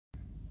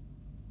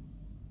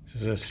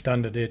This is a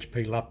standard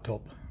HP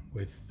laptop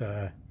with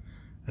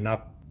an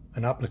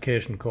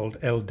application called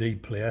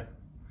LD Player,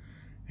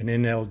 and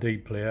in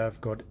LD Player I've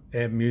got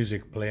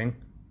music playing,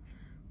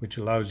 which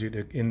allows you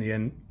to, in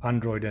the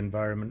Android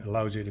environment,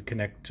 allows you to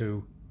connect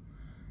to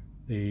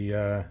the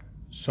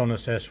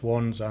Sonos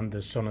S1s and the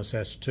Sonos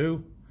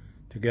S2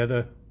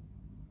 together.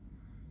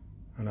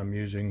 And I'm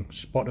using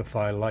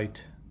Spotify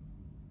Lite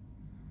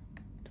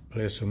to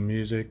play some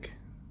music.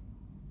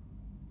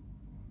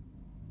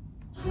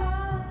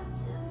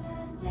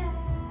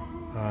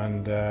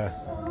 And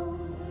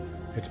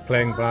it's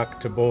playing back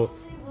to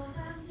both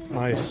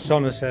my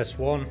Sonos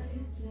S1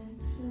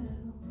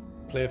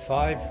 play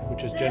 5,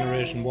 which is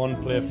generation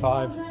 1 play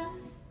 5,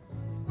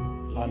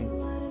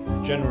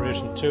 and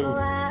generation 2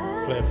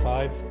 play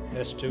 5,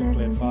 S2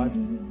 play 5,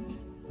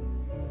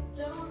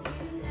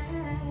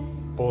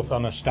 both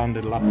on a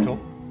standard laptop.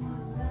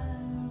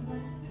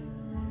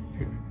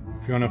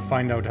 If you want to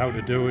find out how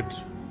to do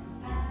it,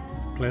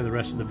 play the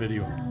rest of the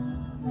video.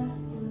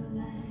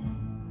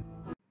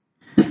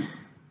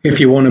 If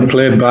you want to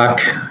play back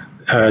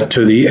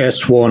to the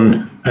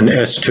S1 and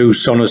S2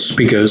 Sonos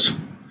speakers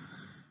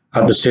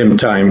at the same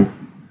time,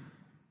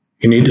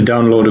 you need to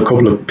download a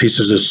couple of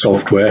pieces of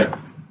software.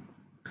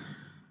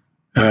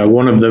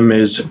 One of them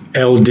is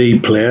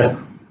LD Player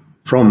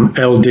from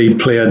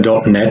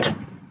ldplayer.net.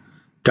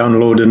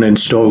 Download and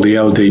install the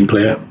LD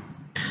Player.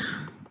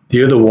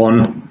 The other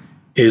one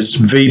is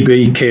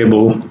VB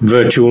Cable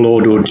Virtual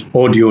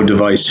Audio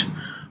Device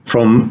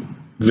from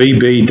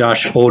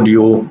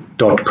vb-audio.com.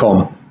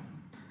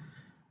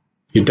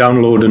 You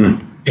download and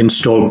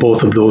install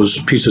both of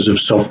those pieces of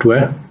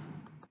software.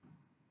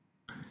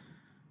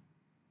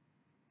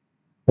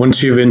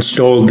 Once you've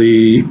installed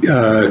the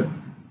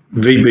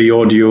VB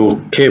audio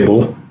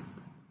cable,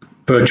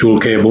 virtual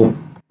cable,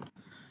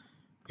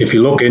 if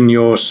you look in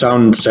your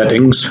sound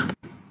settings,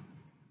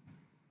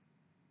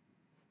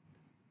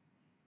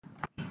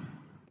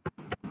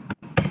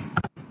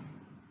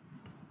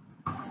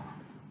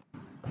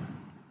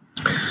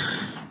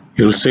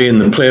 you'll see in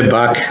the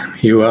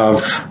playback you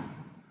have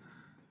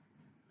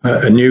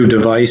a new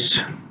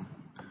device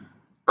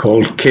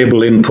called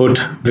Cable Input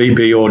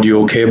VB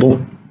Audio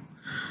Cable,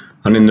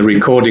 and in the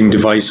recording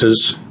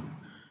devices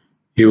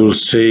you will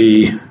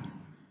see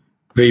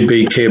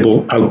VB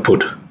Cable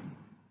Output.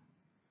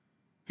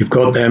 You've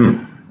got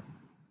them,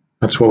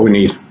 that's what we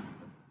need.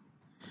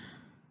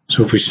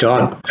 So if we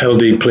start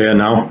LD Player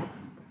now,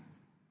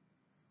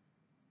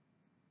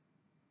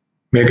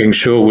 making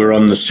sure we're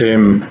on the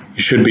same,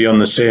 you should be on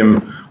the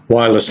same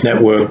wireless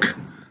network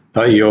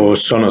that your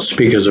Sonos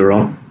speakers are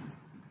on.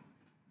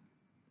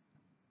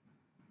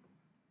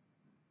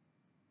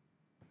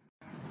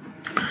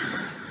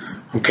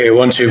 Okay,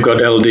 once you've got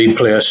LD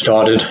Player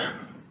started,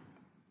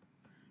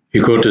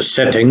 you go to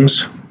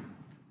Settings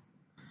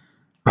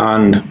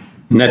and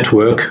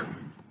Network.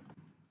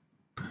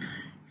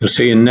 You'll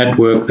see in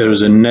Network there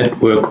is a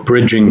network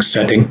bridging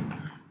setting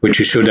which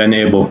you should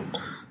enable.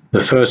 The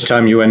first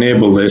time you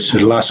enable this,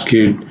 it'll ask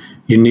you,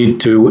 you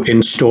need to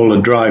install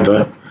a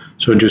driver.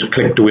 So just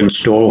click to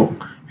install.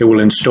 It will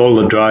install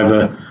the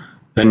driver.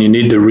 Then you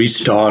need to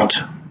restart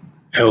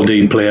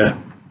LD Player,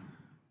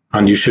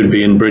 and you should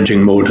be in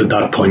bridging mode at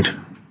that point.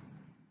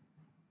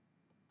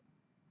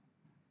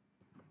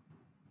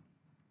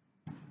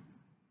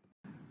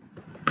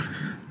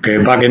 Okay,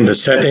 back into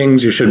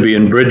settings, you should be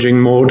in bridging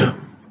mode.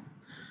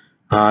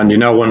 And you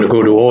now want to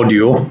go to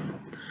audio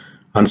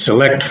and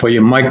select for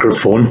your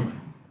microphone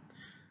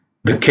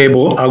the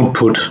cable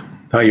output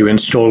that you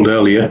installed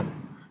earlier,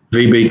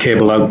 VB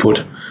cable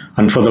output,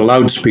 and for the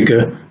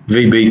loudspeaker,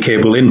 VB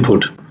cable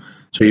input.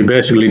 So you're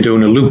basically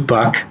doing a loop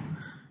back,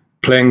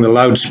 playing the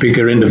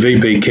loudspeaker into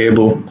VB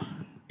cable,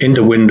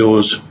 into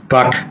Windows,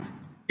 back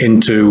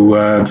into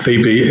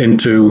VB,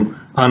 into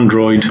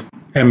Android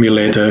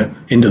emulator,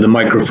 into the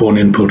microphone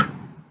input.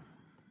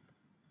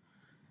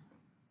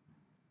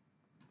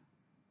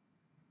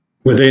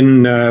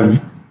 Within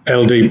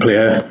LD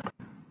Player,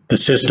 the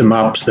system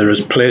apps, there is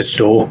Play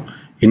Store.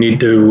 You need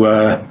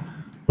to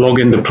log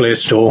into Play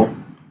Store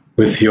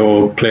with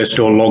your Play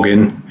Store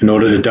login in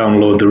order to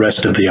download the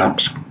rest of the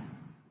apps.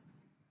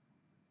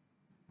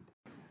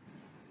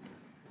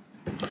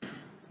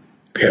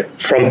 Okay,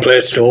 from Play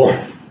Store,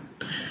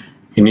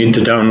 you need to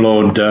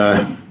download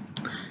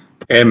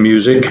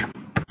music.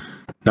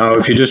 Now,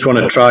 if you just want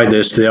to try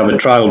this, they have a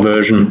trial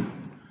version,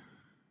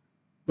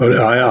 but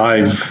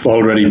I've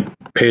already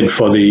paid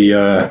for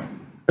the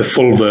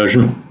full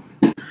version.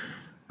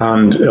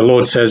 And although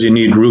it says you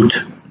need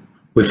root,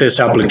 with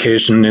this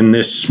application in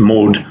this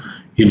mode,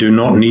 you do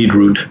not need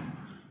root,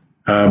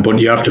 but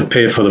you have to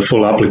pay for the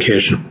full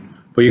application.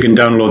 But you can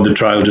download the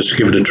trial just to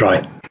give it a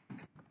try.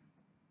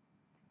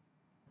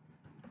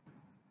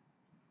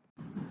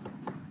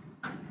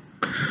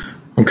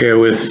 Okay,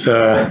 with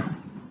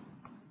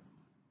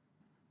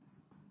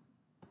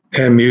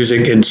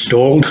music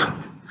installed,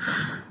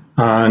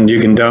 and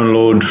you can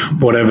download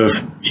whatever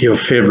your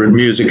favorite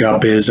music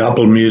app is,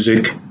 Apple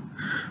Music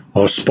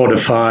or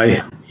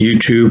Spotify,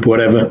 YouTube,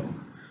 whatever.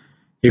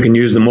 You can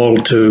use them all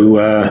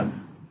to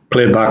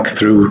playback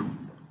through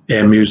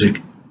Air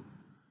Music.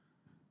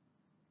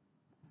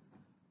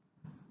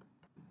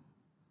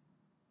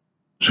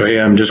 So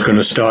here I'm just going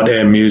to start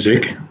Air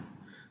Music.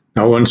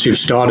 Now once you've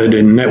started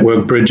in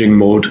network bridging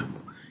mode,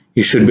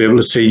 you should be able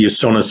to see your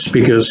Sonos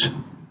speakers.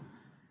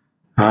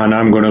 And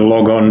I'm going to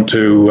log on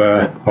to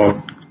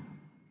or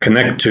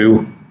connect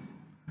to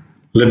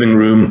living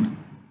room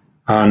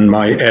and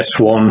my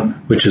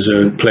S1, which is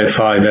a Play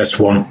 5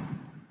 S1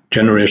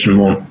 generation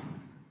 1.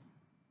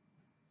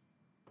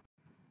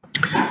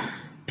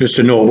 Just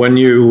a note, when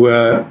you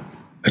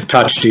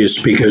attach to your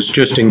speakers,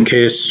 just in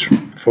case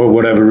for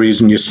whatever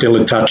reason you're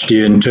still attached to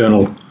your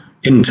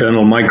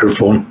internal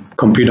microphone,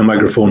 computer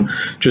microphone,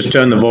 just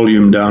turn the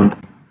volume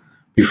down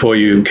before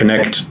you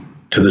connect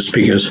to the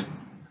speakers.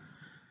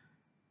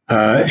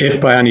 If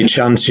by any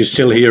chance you're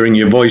still hearing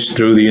your voice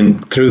through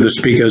the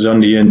speakers on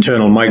the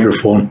internal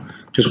microphone,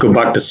 just go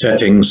back to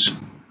settings,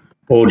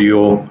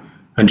 audio,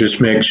 and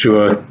just make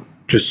sure,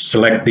 just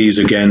select these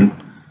again,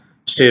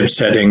 save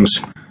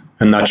settings,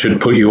 and that should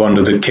put you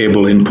onto the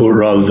cable input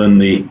rather than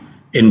the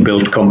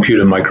inbuilt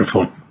computer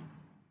microphone.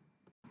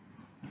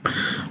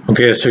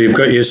 Okay, so you've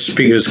got your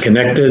speakers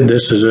connected.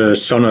 This is a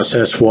Sonos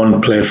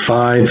S1 Play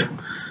 5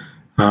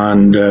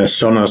 and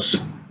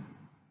Sonos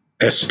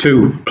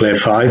S2 Play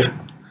 5.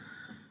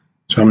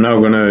 So I'm now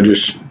going to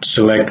just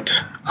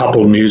select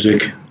Apple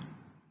Music.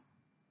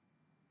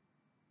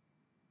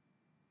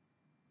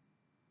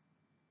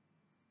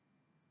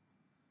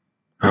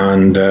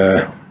 And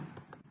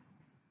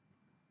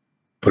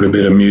put a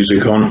bit of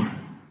music on.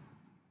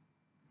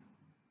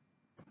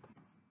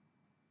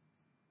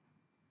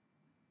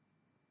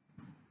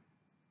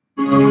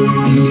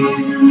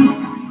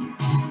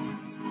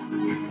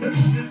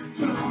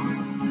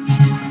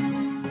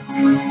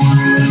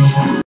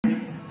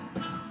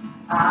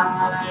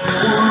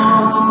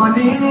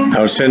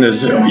 Now, as soon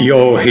as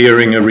you're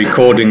hearing a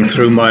recording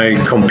through my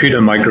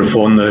computer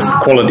microphone, the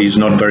quality is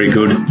not very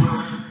good.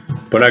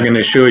 But I can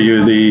assure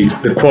you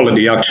the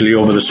quality actually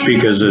over the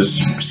speakers is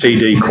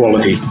CD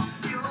quality.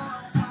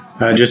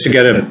 Just to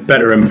get a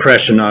better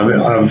impression,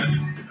 I've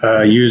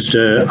used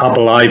an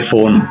Apple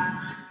iPhone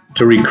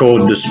to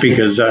record the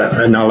speakers,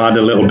 and I'll add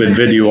a little bit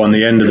video on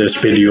the end of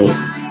this video,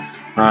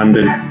 and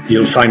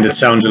you'll find it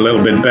sounds a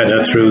little bit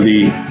better through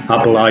the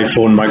Apple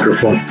iPhone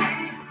microphone.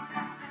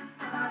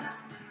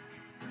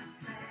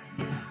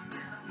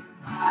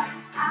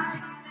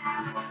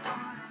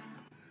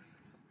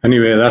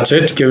 Anyway, that's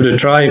it. Give it a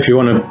try if you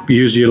want to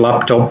use your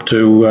laptop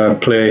to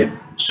play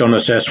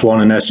Sonos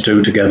S1 and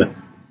S2 together.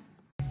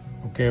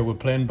 Okay, we're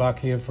playing back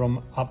here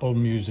from Apple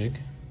Music.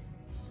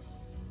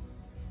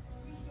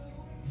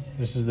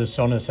 This is the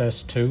Sonos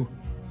S2.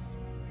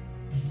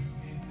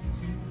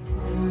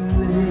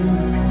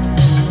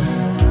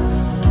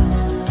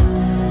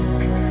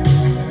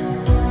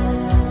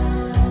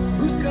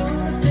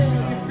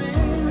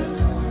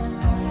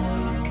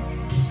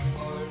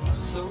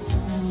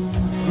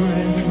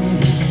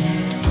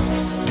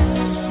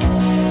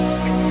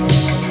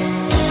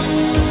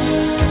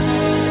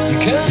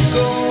 Can't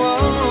go